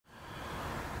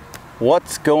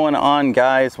What's going on,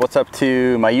 guys? What's up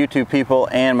to my YouTube people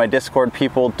and my Discord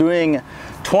people? Doing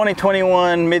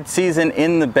 2021 mid-season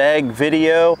in the bag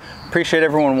video. Appreciate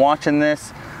everyone watching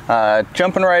this.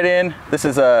 Jumping right in, this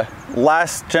is a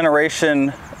last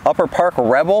generation Upper Park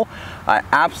Rebel. I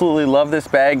absolutely love this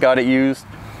bag. Got it used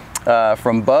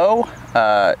from Bo.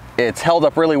 It's held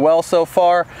up really well so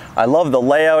far. I love the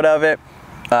layout of it.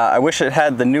 I wish it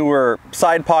had the newer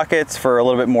side pockets for a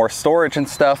little bit more storage and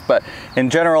stuff, but in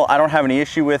general, I don't have any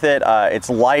issue with it. It's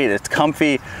light, it's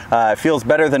comfy, it feels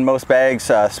better than most bags,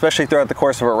 especially throughout the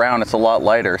course of a round. It's a lot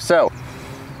lighter. So,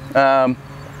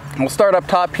 we'll start up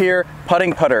top here.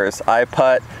 Putting putters. I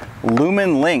putt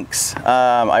Lumen Links.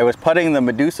 I was putting the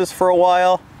Medusas for a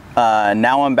while.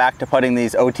 Now I'm back to putting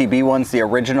these OTB ones, the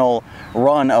original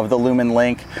run of the Lumen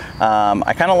Link.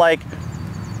 I kind of like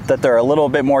that they're a little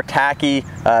bit more tacky.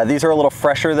 These are a little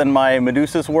fresher than my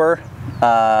Medusas were.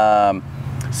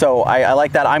 So I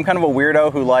like that. I'm kind of a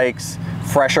weirdo who likes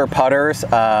fresher putters.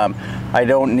 I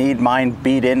don't need mine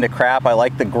beat into crap. I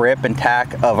like the grip and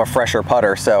tack of a fresher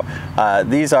putter. So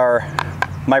these are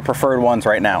my preferred ones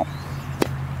right now.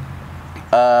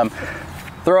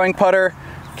 Throwing putter,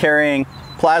 carrying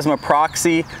Plasma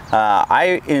Proxy.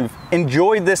 I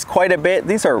enjoyed this quite a bit.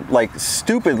 These are like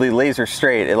stupidly laser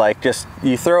straight. It like just,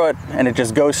 you throw it and it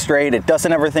just goes straight. It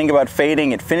doesn't ever think about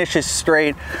fading. It finishes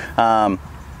straight.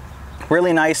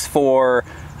 Really nice for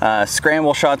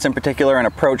scramble shots in particular and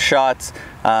approach shots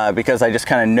because I just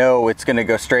kind of know it's going to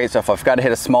go straight. So if I've got to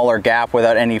hit a smaller gap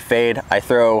without any fade, I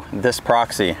throw this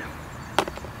Proxy.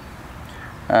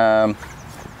 Carry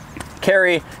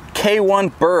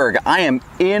K1 Berg. I am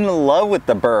in love with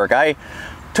the Berg.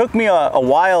 Took me a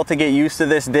while to get used to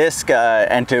this disc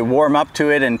and to warm up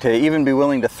to it and to even be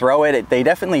willing to throw it. They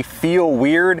definitely feel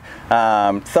weird,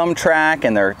 thumb track,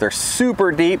 and they're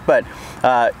super deep, but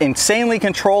insanely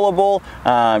controllable.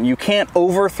 You can't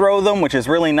overthrow them, which is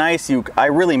really nice. I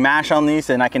really mash on these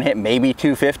and I can hit maybe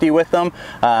 250 with them.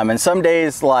 And some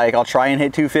days, like, I'll try and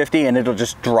hit 250 and it'll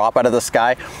just drop out of the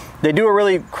sky. They do a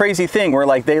really crazy thing where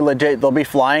like they'll be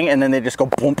flying and then they just go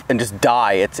boom and just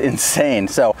die. It's insane.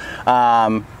 So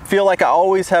feel like I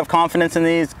always have confidence in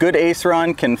these. Good ace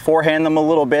run, can forehand them a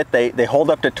little bit. They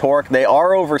hold up to torque. They are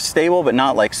overstable, but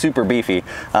not like super beefy.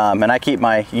 And I keep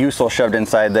my Usul shoved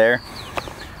inside there.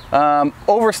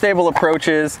 Overstable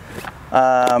approaches,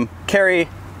 carry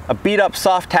a beat up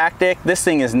soft tactic. This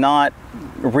thing is not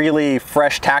really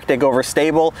fresh tactic over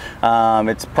stable.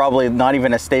 It's probably not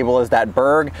even as stable as that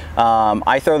Berg.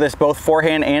 I throw this both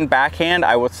forehand and backhand.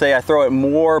 I would say I throw it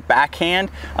more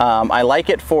backhand. I like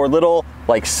it for little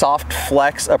like soft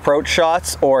flex approach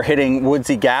shots or hitting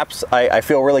woodsy gaps. I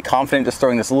feel really confident just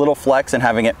throwing this little flex and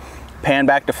having it pan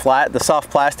back to flat. The soft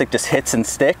plastic just hits and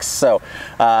sticks. So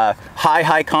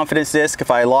high confidence disc.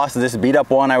 If I lost this beat up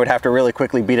one, I would have to really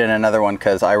quickly beat in another one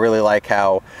because I really like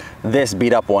how this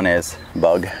beat up one is.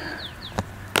 Bug.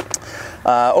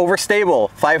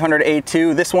 Overstable 500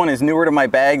 A2. This one is newer to my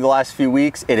bag the last few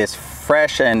weeks. It is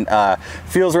fresh and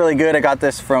feels really good. I got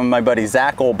this from my buddy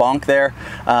Zach Olbonk there.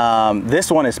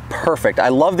 This one is perfect. I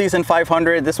love these in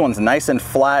 500. This one's nice and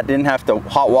flat. Didn't have to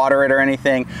hot water it or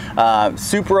anything.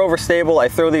 Super overstable. I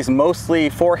throw these mostly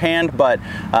forehand, but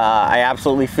I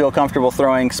absolutely feel comfortable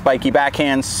throwing spiky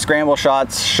backhands, scramble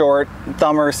shots, short,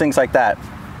 thumbers, things like that.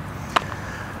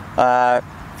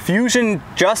 Fusion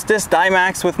Justice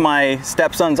Dimax with my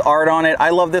stepson's art on it. I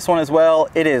love this one as well.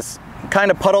 It is kind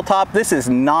of puddle top. This is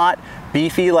not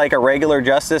beefy like a regular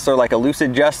Justice or like a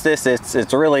Lucid Justice.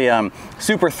 It's really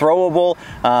super throwable.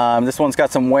 This one's got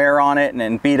some wear on it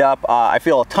and beat up. I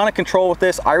feel a ton of control with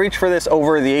this. I reach for this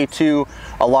over the A2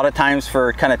 a lot of times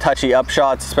for kind of touchy up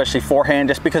shots, especially forehand,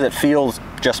 just because it feels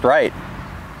just right.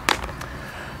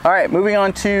 All right, moving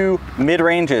on to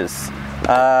mid-ranges.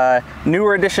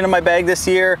 Newer addition to my bag this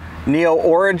year, Neo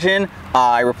Origin.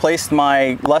 I replaced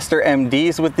my Luster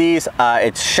MDs with these.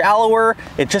 It's shallower,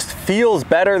 it just feels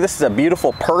better. This is a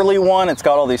beautiful pearly one. It's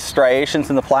got all these striations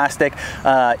in the plastic.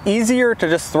 Easier to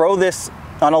just throw this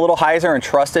on a little hyzer and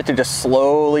trust it to just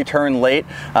slowly turn late.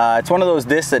 It's one of those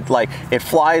discs that like, it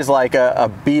flies like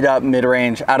a beat up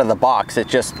mid-range out of the box.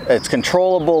 It's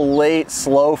controllable late,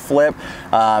 slow flip.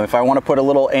 If I want to put a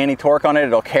little anti-torque on it,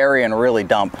 it'll carry and really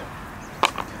dump.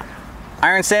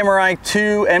 Iron Samurai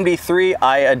 2 MD3,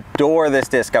 I adore this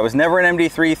disc. I was never an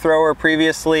MD3 thrower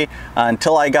previously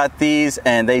until I got these,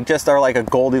 and they just are like a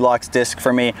Goldilocks disc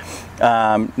for me.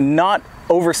 Not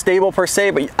overstable per se,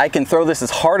 but I can throw this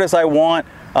as hard as I want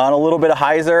on a little bit of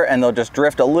hyzer and they'll just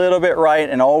drift a little bit right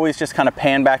and always just kind of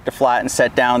pan back to flat and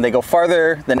set down. They go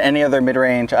farther than any other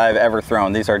mid-range I've ever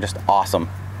thrown. These are just awesome.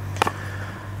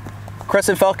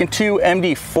 Crescent Falcon 2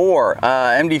 MD4.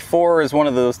 MD4 is one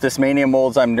of those Discmania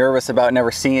molds I'm nervous about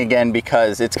never seeing again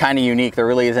because it's kind of unique. There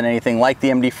really isn't anything like the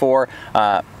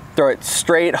MD4. Throw it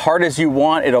straight, hard as you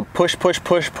want. It'll push, push,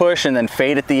 push, push, and then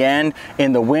fade at the end.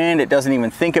 In the wind, it doesn't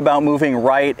even think about moving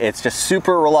right. It's just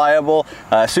super reliable,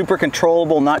 super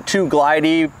controllable, not too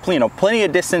glidey. You know, plenty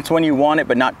of distance when you want it,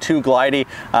 but not too glidey.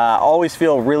 Always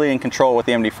feel really in control with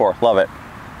the MD4. Love it.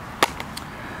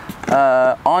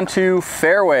 Onto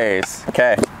fairways.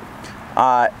 Okay.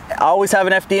 I always have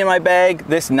an FD in my bag.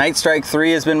 This Night Strike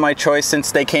 3 has been my choice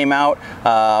since they came out.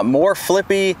 More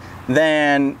flippy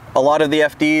than a lot of the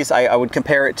FDs. I would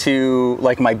compare it to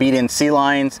like my beat-in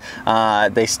C-lines.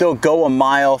 They still go a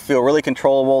mile, feel really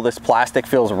controllable. This plastic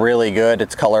feels really good.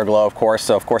 It's Color Glow, of course,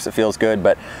 so of course it feels good,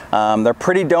 but they're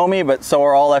pretty domey, but so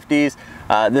are all FDs.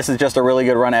 This is just a really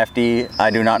good run FD.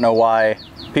 I do not know why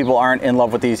people aren't in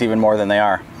love with these even more than they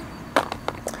are.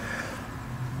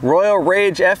 Royal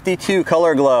Rage FD2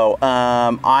 Color Glow.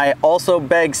 I also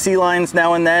bag C-lines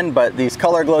now and then, but these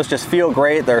Color Glows just feel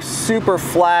great. They're super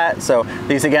flat. So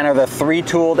these again are the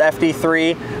 3-tooled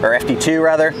FD3, or FD2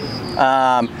 rather.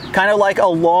 Kind of like a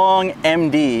long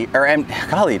MD, or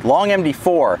long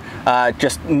MD4.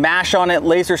 Just mash on it,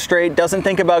 laser straight, doesn't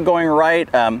think about going right.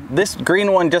 This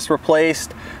green one just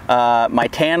replaced my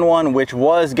tan one, which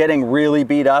was getting really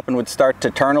beat up and would start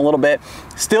to turn a little bit.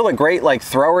 Still a great like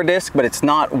thrower disc, but it's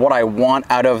not what I want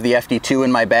out of the FD2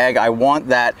 in my bag. I want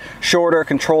that shorter,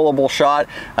 controllable shot.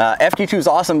 FD2 is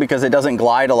awesome because it doesn't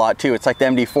glide a lot too. It's like the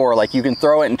MD4, like you can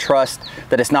throw it and trust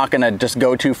that it's not gonna just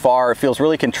go too far. It feels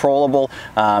really controllable,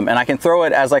 and I can throw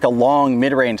it as like a long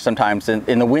mid-range sometimes.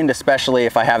 In the wind especially,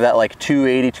 if I have that like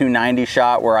 280, 290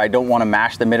 shot where I don't wanna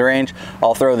mash the mid-range,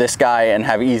 I'll throw this guy and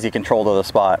have easy control to the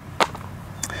spot.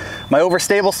 My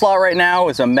overstable slot right now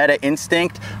is a Meta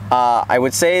Instinct. I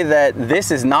would say that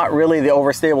this is not really the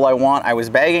overstable I want. I was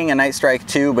bagging a Night Strike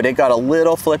 2, but it got a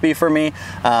little flippy for me.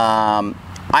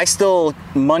 I still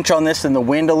munch on this in the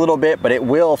wind a little bit, but it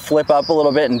will flip up a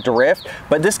little bit and drift.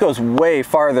 But this goes way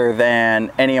farther than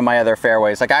any of my other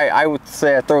fairways. Like I would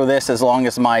say I throw this as long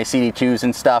as my CD2s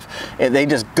and stuff. They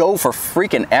just go for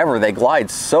freaking ever. They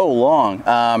glide so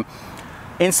long.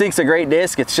 Instinct's a great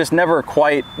disc. It's just never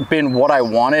quite been what I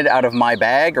wanted out of my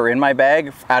bag or in my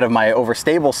bag out of my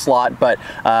overstable slot, but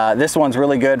this one's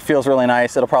really good, feels really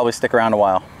nice. It'll probably stick around a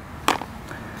while.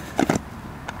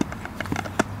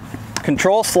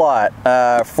 Control slot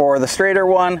for the straighter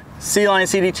one, C-Line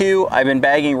CD2. I've been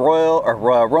bagging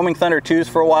Roaming Thunder 2s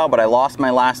for a while, but I lost my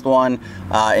last one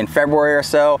in February or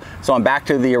so. So I'm back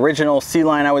to the original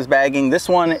C-Line I was bagging. This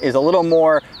one is a little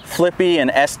more flippy and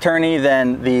S-turny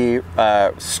than the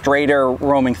straighter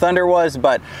Roaming Thunder was,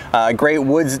 but great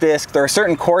woods disc. There are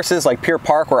certain courses like Pier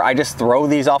Park where I just throw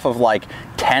these off of like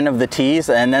 10 of the tees,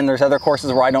 and then there's other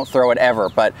courses where I don't throw it ever.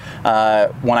 But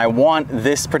when I want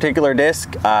this particular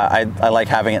disc, I like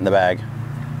having it in the bag.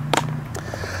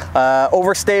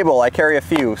 Overstable, I carry a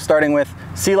few, starting with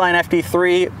C-Line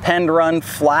FD3, Penned Run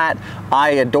Flat.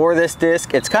 I adore this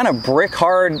disc. It's kind of brick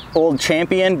hard old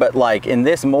Champion, but like in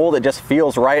this mold, it just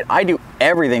feels right. I do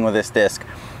everything with this disc.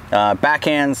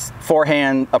 Backhands,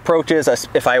 forehand approaches.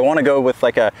 If I want to go with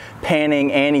like a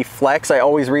panning anti-flex, I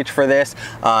always reach for this.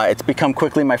 It's become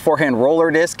quickly my forehand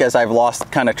roller disc as I've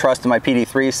lost kind of trust in my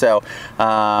PD3. So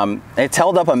it's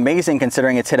held up amazing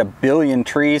considering it's hit 1 billion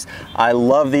trees. I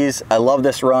love these. I love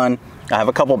this run. I have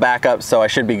a couple backups, so I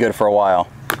should be good for a while.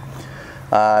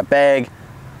 Bag,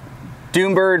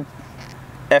 Doombird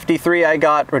FD3 I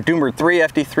got, or Doombird 3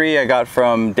 FD3 I got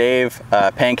from Dave,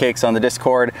 Pancakes on the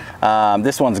Discord.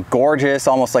 This one's gorgeous,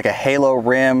 almost like a halo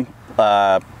rim,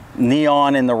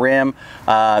 neon in the rim.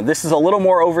 This is a little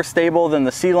more overstable than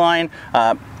the C-Line.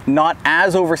 Not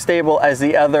as overstable as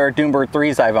the other Doombird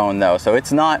 3s I've owned though. So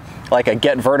it's not like a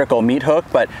get vertical meat hook,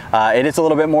 but it is a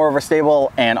little bit more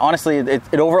overstable, and honestly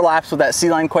it overlaps with that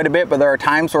C-Line quite a bit, but there are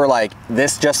times where like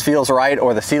this just feels right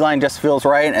or the C-Line just feels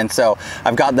right, and so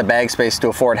I've got the bag space to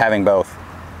afford having both.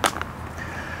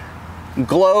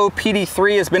 Glow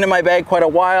PD3 has been in my bag quite a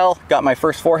while. Got my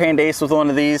first forehand ace with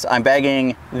one of these. I'm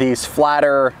bagging these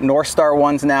flatter North Star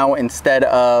ones now instead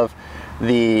of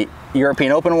the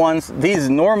European Open ones. These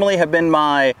normally have been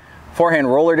my forehand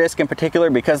roller disc in particular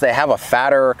because they have a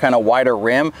fatter, kind of wider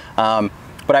rim. But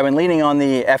I've been leaning on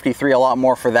the FD3 a lot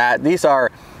more for that. These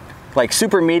are like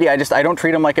super meaty. I don't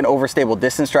treat them like an overstable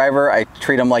distance driver. I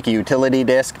treat them like a utility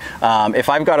disc. If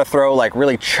I've got to throw like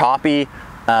really choppy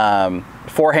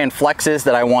forehand flexes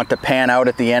that I want to pan out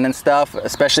at the end and stuff,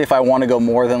 especially if I want to go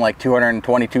more than like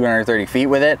 220, 230 feet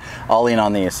with it, I'll lean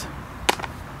on these.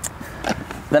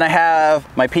 Then I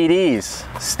have my PDs,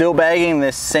 still bagging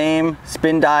this same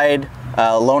spin dyed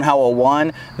Lone Howl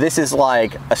 1. This is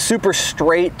like a super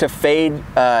straight to fade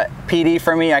PD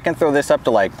for me. I can throw this up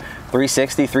to like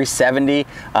 360, 370,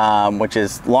 which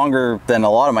is longer than a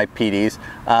lot of my PDs.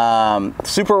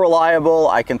 Super reliable.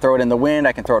 I can throw it in the wind,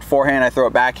 I can throw it forehand, I throw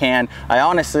it backhand. I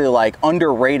honestly like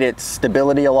underrate its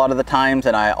stability a lot of the times,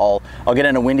 and I'll get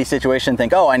in a windy situation and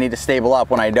think, oh, I need to stable up,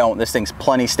 when I don't. This thing's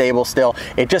plenty stable still.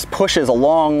 It just pushes a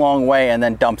long way and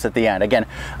then dumps at the end. Again,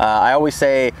 I always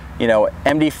say, you know,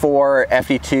 MD4,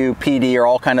 FD2, PD are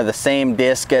all kind of the same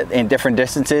disc in different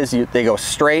distances. They go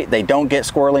straight, they don't get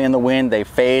squirrely in the wind, they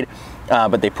fade,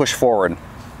 but they push forward.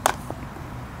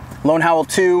 Lone Howl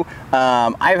 2,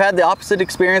 I've had the opposite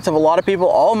experience of a lot of people.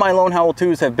 All my Lone Howl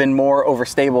 2s have been more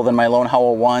overstable than my Lone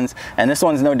Howl 1s, and this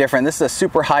one's no different. This is a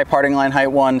super high parting line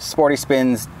height one. Sporty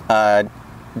Spins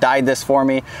dyed this for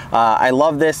me. I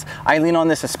love this. I lean on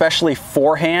this especially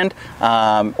forehand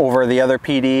over the other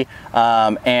PD,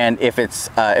 and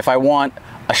if I want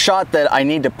a shot that I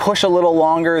need to push a little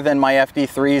longer than my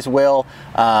FD3s will,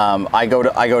 I go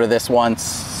to this one.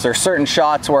 There's certain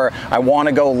shots where I want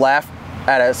to go left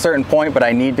at a certain point, but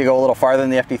I need to go a little farther than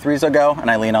the FD3s will go,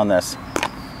 and I lean on this.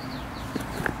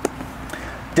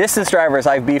 Distance drivers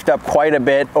I've beefed up quite a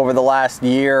bit over the last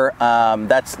year.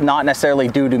 That's not necessarily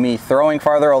due to me throwing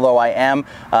farther, although I am.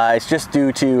 It's just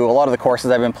due to a lot of the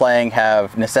courses I've been playing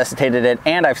have necessitated it,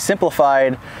 and I've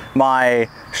simplified my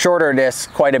shorter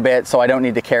discs quite a bit, so I don't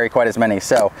need to carry quite as many.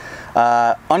 So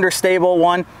understable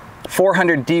one,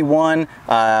 400 D1.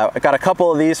 I got a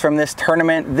couple of these from this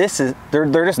tournament.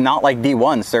 They're just not like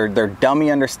D1s. They're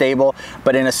dummy understable,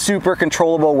 but in a super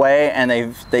controllable way, and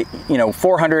they you know,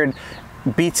 400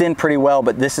 beats in pretty well,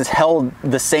 but this has held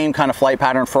the same kind of flight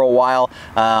pattern for a while.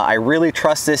 I really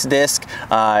trust this disc.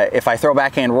 If I throw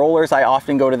backhand rollers, I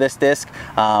often go to this disc,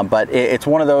 but it's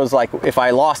one of those, like, if I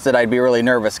lost it, I'd be really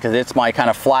nervous, because it's my kind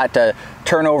of flat to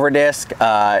turnover disc.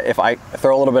 If I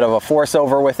throw a little bit of a force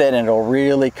over with it, and it'll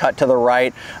really cut to the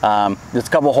right. There's a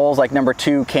couple holes like number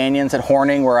 2 canyons at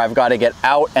Horning where I've got to get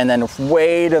out and then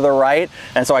way to the right,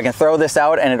 and so I can throw this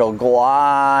out and it'll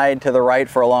glide to the right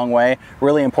for a long way.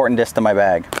 Really important disc to my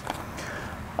bag.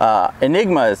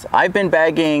 Enigmas, I've been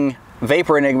bagging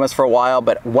Vapor Enigmas for a while,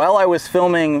 but while I was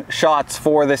filming shots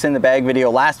for this in the bag video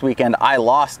last weekend, I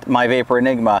lost my Vapor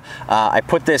Enigma. I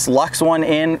put this Lux one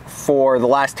in for the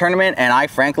last tournament, and I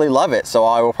frankly love it, so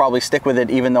I will probably stick with it,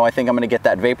 even though I think I'm going to get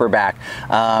that Vapor back.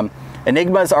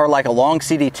 Enigmas are like a long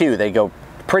CD2. They go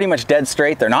pretty much dead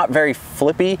straight. They're not very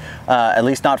flippy, at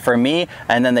least not for me,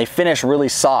 and then they finish really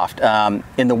soft.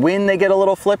 In the wind they get a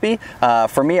little flippy.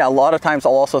 For me, a lot of times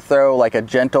I'll also throw like a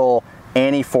gentle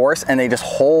anti-force, and they just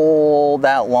hold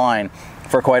that line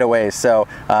for quite a ways. So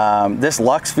this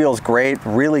Lux feels great,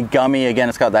 really gummy. Again,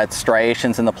 it's got that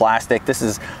striations in the plastic. This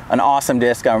is an awesome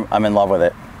disc. I'm in love with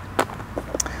it.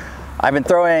 I've been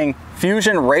throwing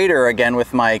Fusion Raider again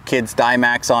with my kids'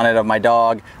 Dymax on it of my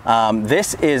dog.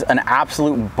 This is an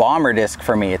absolute bomber disc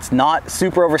for me. It's not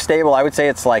super overstable. I would say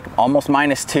it's like almost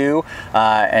 -2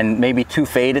 and maybe 2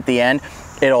 fade at the end.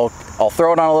 I'll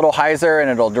throw it on a little hyzer and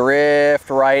it'll drift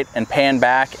right and pan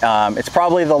back. It's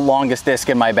probably the longest disc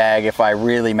in my bag if I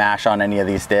really mash on any of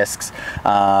these discs.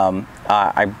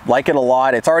 I like it a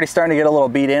lot. It's already starting to get a little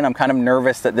beat in. I'm kind of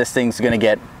nervous that this thing's gonna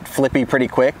get flippy pretty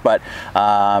quick, but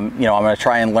you know, I'm gonna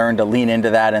try and learn to lean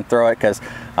into that and throw it, because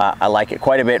I like it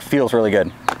quite a bit. Feels really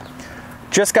good.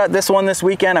 Just got this one this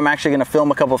weekend. I'm actually gonna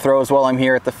film a couple throws while I'm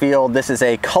here at the field. This is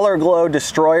a Color Glow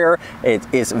Destroyer. It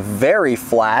is very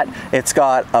flat. It's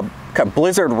got a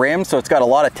blizzard rim, so it's got a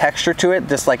lot of texture to it.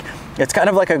 Just like, it's kind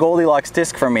of like a Goldilocks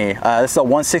disc for me. This is a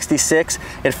 166.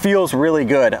 It feels really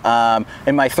good.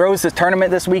 In my throws this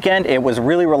tournament this weekend, it was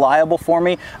really reliable for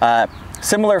me.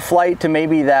 Similar flight to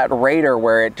maybe that Raider,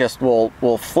 where it just will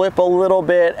flip a little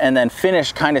bit and then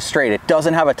finish kind of straight. It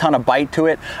doesn't have a ton of bite to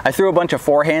it. I threw a bunch of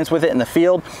forehands with it in the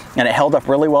field, and it held up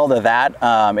really well to that.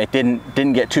 It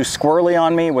didn't get too squirrely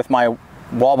on me with my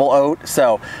wobble oat,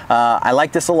 so I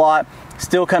like this a lot.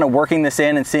 Still kind of working this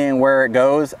in and seeing where it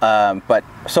goes, but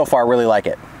so far really like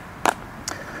it.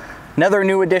 Another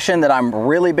new addition that I'm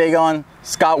really big on,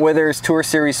 Scott Withers Tour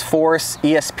Series Force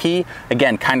ESP.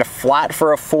 Again, kind of flat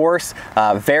for a Force,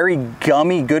 very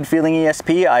gummy, good feeling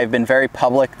ESP. I've been very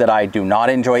public that I do not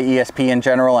enjoy ESP in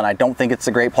general, and I don't think it's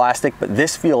a great plastic, but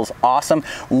this feels awesome,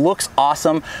 looks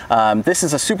awesome. This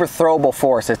is a super throwable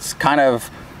Force. It's kind of,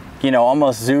 you know,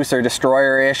 almost Zeus or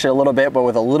Destroyer-ish a little bit, but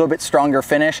with a little bit stronger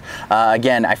finish.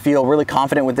 Again, I feel really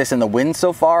confident with this in the wind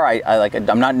so far.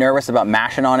 I'm not nervous about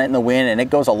mashing on it in the wind, and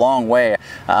it goes a long way.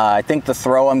 I think the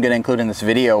throw I'm gonna include in this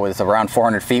video was around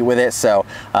 400 feet with it. So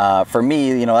for me,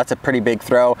 you know, that's a pretty big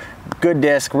throw. Good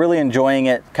disc, really enjoying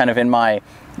it kind of in my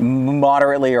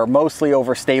moderately or mostly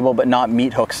overstable, but not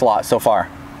meat hook slot so far.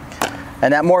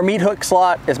 And that more meat hook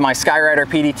slot is my Skyrider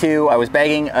PD2. I was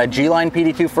bagging a G-Line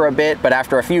PD2 for a bit, but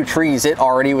after a few trees, it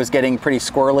already was getting pretty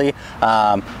squirrely.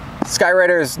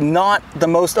 Skyrider is not the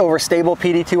most overstable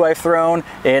PD2 I've thrown.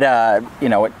 It, you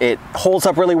know, it holds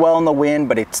up really well in the wind,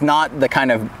 but it's not the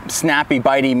kind of snappy,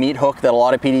 bitey meat hook that a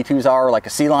lot of PD2s are, like a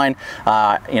Sea-Line.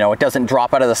 You know, it doesn't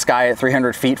drop out of the sky at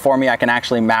 300 feet for me. I can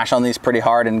actually mash on these pretty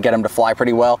hard and get them to fly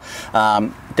pretty well.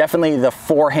 Definitely the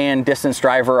forehand distance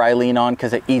driver I lean on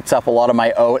because it eats up a lot of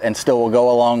my oat and still will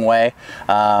go a long way.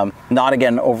 Not,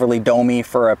 again, overly domey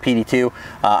for a PD2.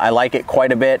 I like it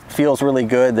quite a bit. Feels really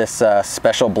good, this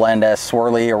special blend as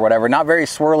swirly or whatever. Not very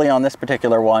swirly on this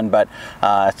particular one, but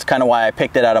it's kind of why I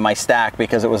picked it out of my stack,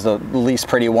 because it was the least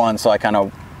pretty one, so I kind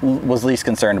of was least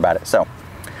concerned about it. So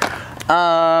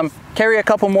carry a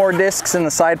couple more discs in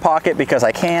the side pocket because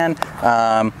I can.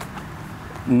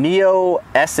 Neo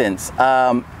Essence.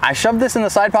 I shoved this in the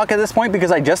side pocket at this point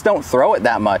because I just don't throw it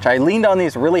that much. I leaned on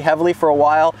these really heavily for a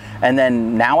while, and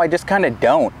then now I just kind of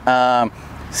don't.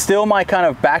 Still my kind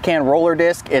of backhand roller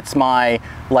disc. It's my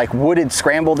like wooded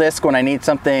scramble disc when I need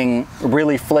something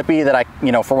really flippy that I,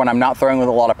 you know, for when I'm not throwing with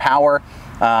a lot of power.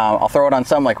 I'll throw it on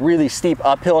some like really steep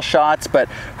uphill shots, but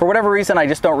for whatever reason I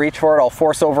just don't reach for it. I'll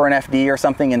force over an FD or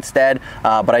something instead,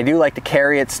 but I do like to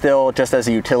carry it still just as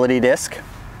a utility disc.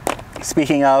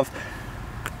 Speaking of,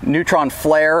 Neutron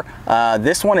Flare.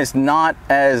 This one is not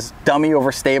as dummy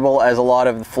overstable as a lot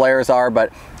of the flares are,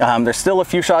 but there's still a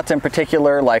few shots in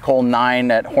particular, like hole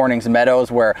 9 at Hornings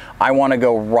Meadows, where I want to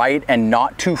go right and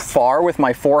not too far with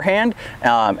my forehand,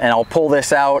 and I'll pull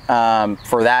this out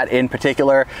for that in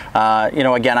particular. You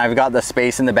know, again, I've got the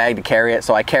space in the bag to carry it,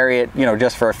 so I carry it, you know,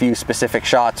 just for a few specific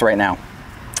shots right now.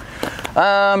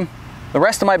 The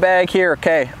rest of my bag here,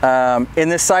 okay, in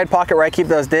this side pocket where I keep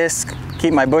those discs,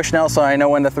 keep my Bushnell so I know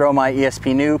when to throw my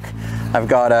ESP Nuke. I've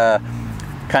got a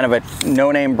kind of a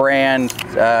no-name brand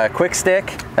quick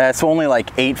stick that's only like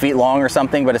 8 feet long or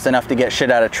something, but it's enough to get shit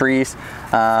out of trees.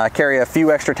 I carry a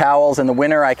few extra towels. In the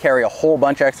winter, I carry a whole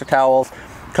bunch of extra towels,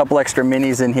 a couple extra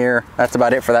minis in here. That's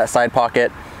about it for that side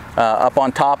pocket. Up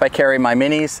on top, I carry my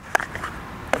minis.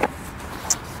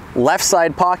 Left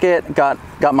side pocket, got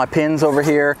my pins over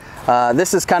here.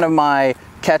 This is kind of my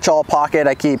catch-all pocket.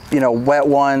 I keep, you know, wet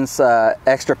ones,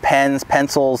 extra pens,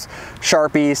 pencils,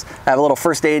 Sharpies. I have a little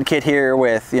first aid kit here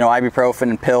with, you know, ibuprofen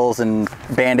and pills and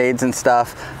band-aids and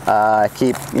stuff. I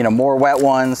keep, you know, more wet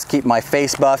ones, keep my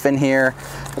face buff in here.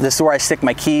 This is where I stick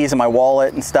my keys and my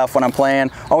wallet and stuff when I'm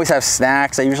playing. Always have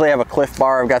snacks. I usually have a Cliff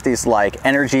Bar. I've got these like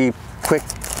energy quick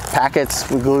packets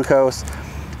with glucose.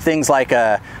 Things like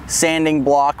a sanding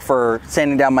block for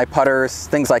sanding down my putters,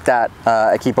 things like that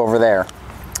I keep over there.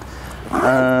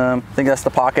 I think that's the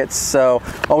pockets. So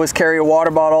always carry a water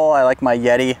bottle. I like my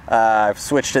Yeti. I've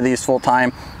switched to these full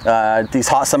time. These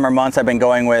hot summer months I've been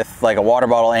going with like a water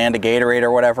bottle and a Gatorade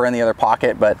or whatever in the other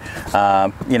pocket, but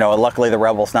you know, luckily the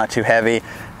Rebel's not too heavy.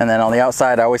 And then on the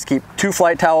outside I always keep 2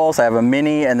 flight towels. I have a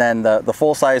mini and then the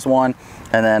full-size one,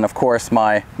 and then of course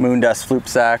my Moondust Floop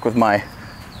sack with my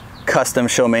custom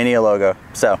Showmania logo.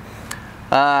 So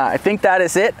I think that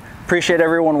is it. Appreciate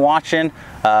everyone watching.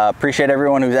 Appreciate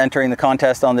everyone who's entering the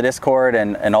contest on the Discord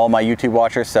and all my YouTube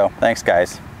watchers. So thanks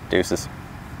guys. Deuces.